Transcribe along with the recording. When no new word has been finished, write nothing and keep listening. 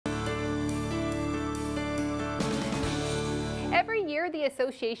Every year, the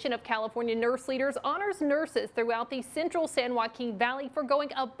Association of California Nurse Leaders honors nurses throughout the Central San Joaquin Valley for going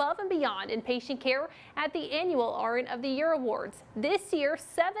above and beyond in patient care at the annual RN of the Year Awards. This year,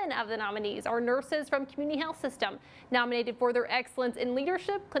 7 of the nominees are nurses from Community Health System, nominated for their excellence in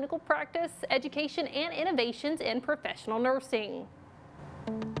leadership, clinical practice, education, and innovations in professional nursing.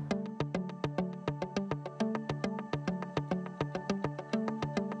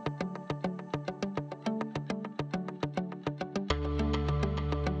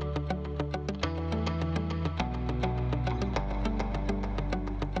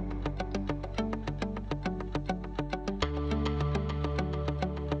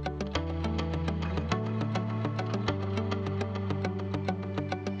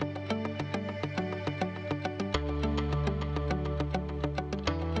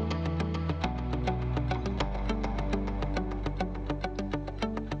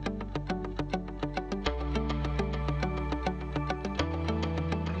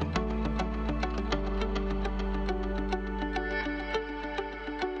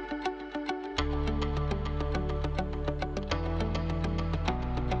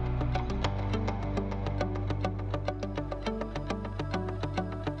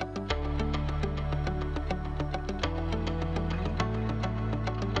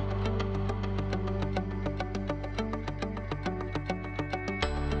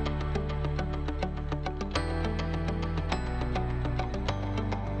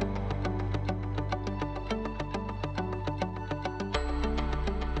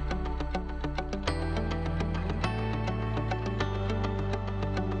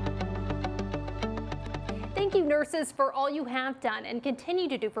 Thank you, nurses, for all you have done and continue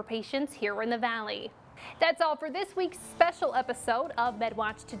to do for patients here in the Valley. That's all for this week's special episode of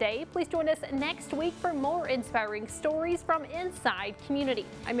Medwatch Today. Please join us next week for more inspiring stories from inside community.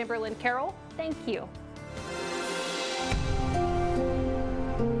 I'm Lynn Carroll. Thank you.